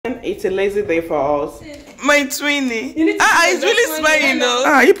It's a lazy day for us. My twinnie. It's really smelling, you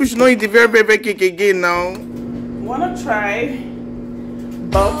know. You should know eat the very, very cake again now. Wanna try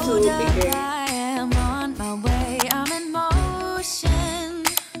bottle again? I am on my way. I'm in motion.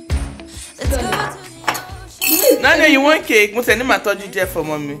 Let's go to the ocean. Now you want cake? Most any matter you just for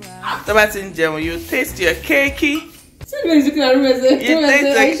mommy. That's in jam. You taste your cakey. You taste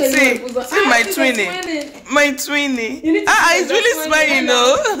see my twinnie. My twinnie. It's really smelling, you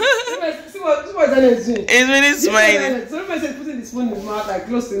know. It's really smiling. Somebody said putting this phone in his mouth like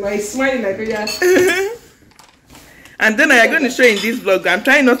close to him. He's smiling like And then I'm going to show you in this vlog. I'm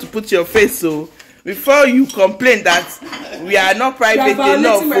trying not to put your face so before you complain that we are not private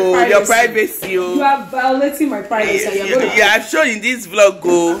enough for your privacy. You are violating my privacy. I'm showing in this vlog.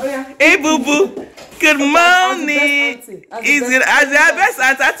 Hey boo boo, good morning. Is it as the best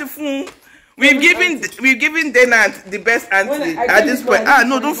auntie? We've given Dana the best auntie at this point.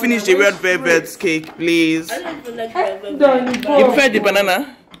 No, don't finish the red velvet cake, please. I don't feel like red velvet. You prefer the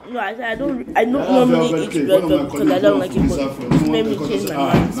banana? No, I don't normally eat red velvet because I don't like it. But this made me change my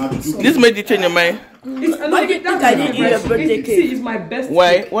mind. This made you change your mind? Why do you think I didn't eat your birthday cake? It's my best.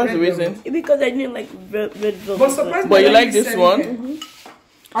 Why? What's the reason? Because I didn't like red velvet. But you like this one?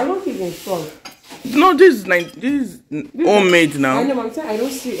 I don't think it's strong. No, this is homemade now. I know, I'm saying I don't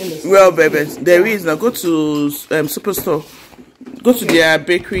see it in the store. Well, baby, there is now. Go to Superstore. Go to their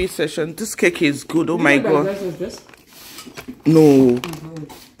bakery section. This cake is good. Oh my god. No.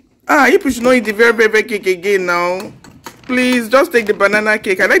 You should not eat the very, very cake again now. Please, just take the banana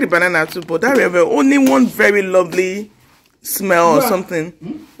cake. I like the banana too, but that have only one very lovely smell or something.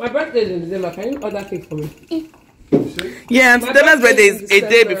 My birthday is in December. Can you order cake for me? Yeah, and Stella's birthday is a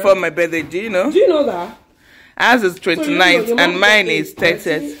day before my birthday. Do you know? Do you know that? Ours is 29th and mine is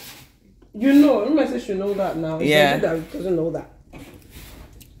 30th. You know, my sister know that now. Yeah. That doesn't know that.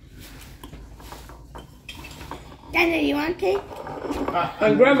 Daniel, you want cake?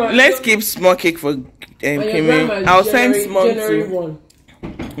 And grandma. Let's keep small cake for Kimi. I'll send small January too. 1.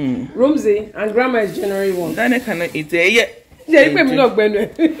 Rumzy and grandma is January 1. Daniel cannot eat it.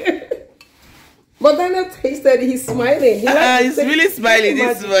 But Daniel tasted it, he's smiling. He's really smiling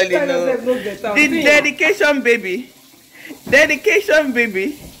this morning. The dedication baby. Dedication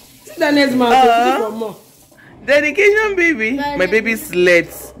baby. Daniel's mouth. Dedication baby. My baby slept.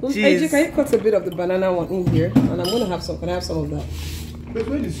 Jeez. Can you cut a bit of the banana one in here? And I'm going to have some. Can I have some of that? But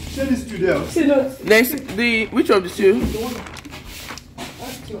wait, share this two there. Next, which of the two?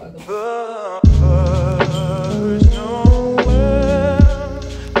 That's two of them.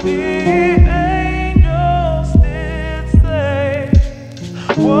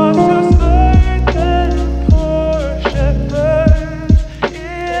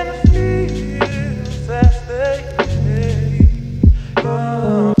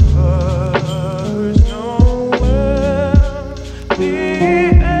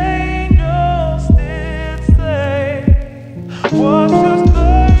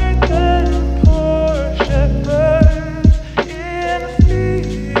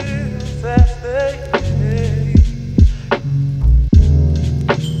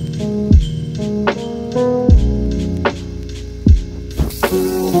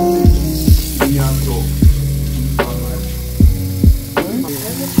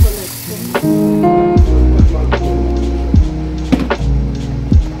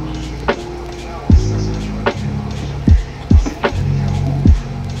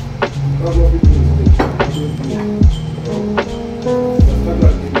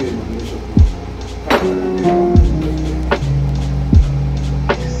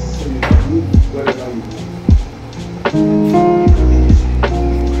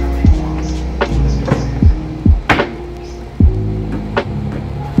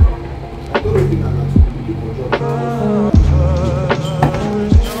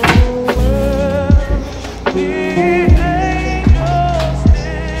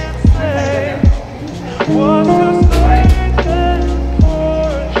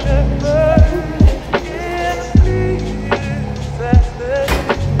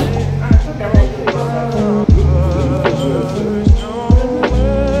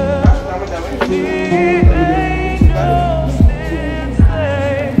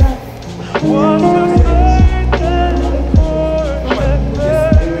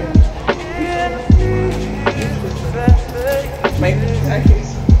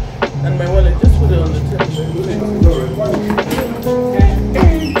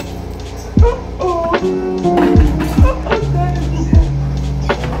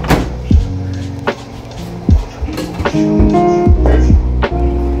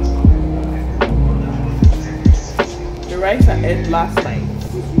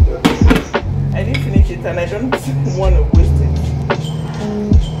 it and I don't want to waste it.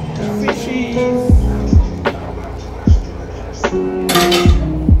 Fishies.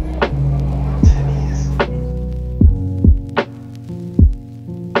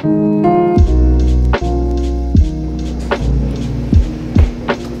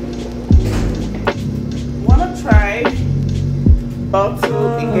 Wanna try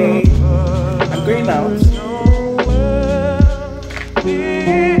bottle again? I'm going out.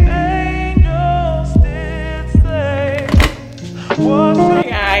 Hey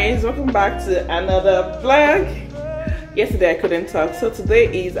guys, welcome back to another vlog. Yesterday I couldn't talk, so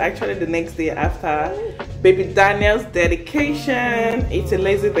today is actually the next day after baby Daniel's dedication. It's a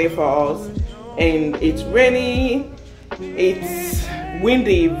lazy day for us and it's rainy, it's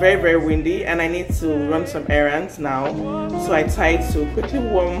windy, very windy, and I need to run some errands now. So I tried to quickly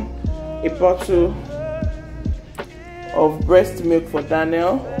warm a bottle of breast milk for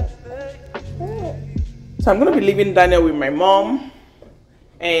Daniel. So I'm going to be leaving Daniel with my mom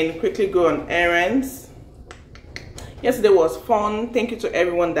and quickly go on errands. Yesterday was fun. Thank you to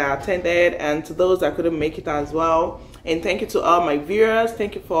everyone that attended and to those that couldn't make it as well. And thank you to all my viewers.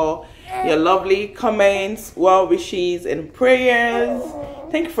 Thank you for your lovely comments, well wishes and prayers.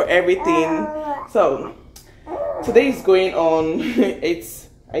 Thank you for everything. So today is going on.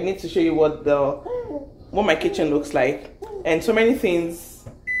 I need to show you what my kitchen looks like, and so many things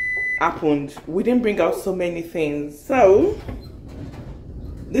happened. We didn't bring out so many things. So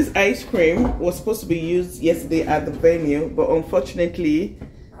this ice cream was supposed to be used yesterday at the venue, but unfortunately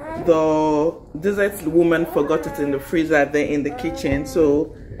the dessert woman forgot it in the freezer there in the kitchen.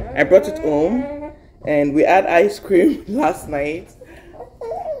 So I brought it home and we had ice cream last night.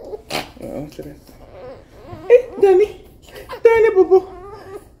 Oh, hey, Danny Bobo.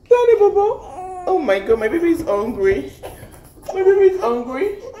 Oh my god, my baby is hungry.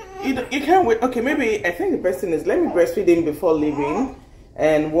 You can't wait. Okay, maybe I think the best thing is let me breastfeed him before leaving,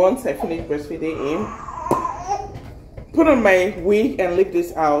 and once I finish breastfeeding him, put on my wig and leave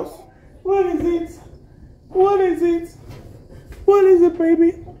this house. What is it,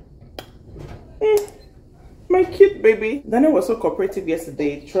 baby? My cute baby. Daniel was so cooperative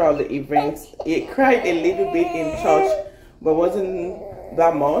yesterday throughout the events. He cried a little bit in church, but wasn't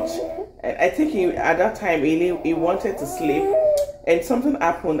that much. And I think at that time he wanted to sleep, and something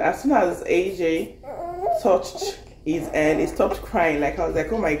happened. As soon as AJ touched his hand, he stopped crying. Like, I was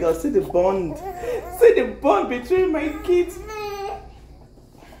like, oh my god, see the bond between my kids.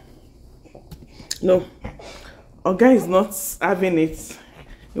 No, our guy is not having it.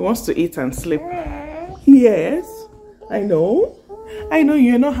 He wants to eat and sleep. Yes, I know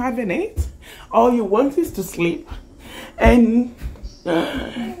you're not having it. All you want is to sleep and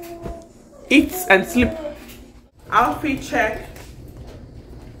eat and sleep. Outfit check.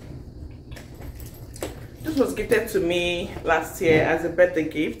 This was gifted to me last year as a birthday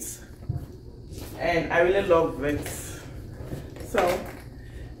gift, and I really love it. So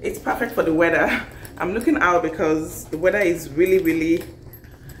it's perfect for the weather. I'm looking out because the weather is really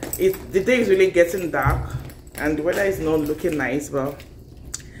the day is really getting dark and the weather is not looking nice, but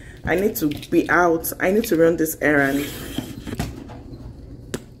I need to be out. I need to run this errand.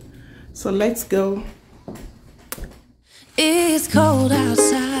 So let's go. It's cold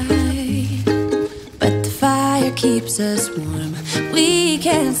outside, but the fire keeps us warm. We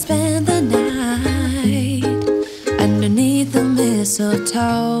can spend the night underneath the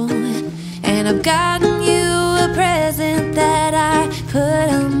mistletoe. And I've gotten you a present that I put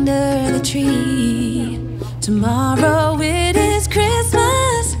under the tree. Tomorrow it is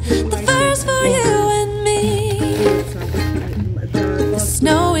Christmas, the first for you and me. The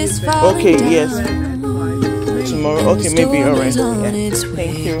snow is falling Okay, yes. down. Tomorrow, okay, maybe alright. Yeah.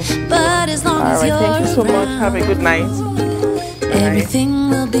 Thank you. But as long as Alright, thank you so much. Have a good night. everything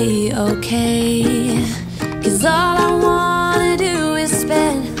will be okay. 'Cause all I wanna do is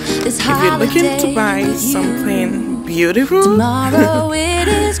spend this If you're looking to buy something beautiful, tomorrow it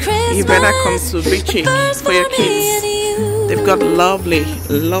is Christmas. you better come to Big Chick for your kids. They've got lovely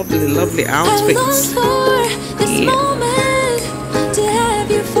outfits. Yeah.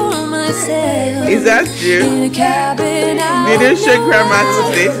 Is that you? You didn't show grandma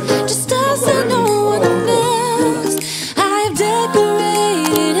today.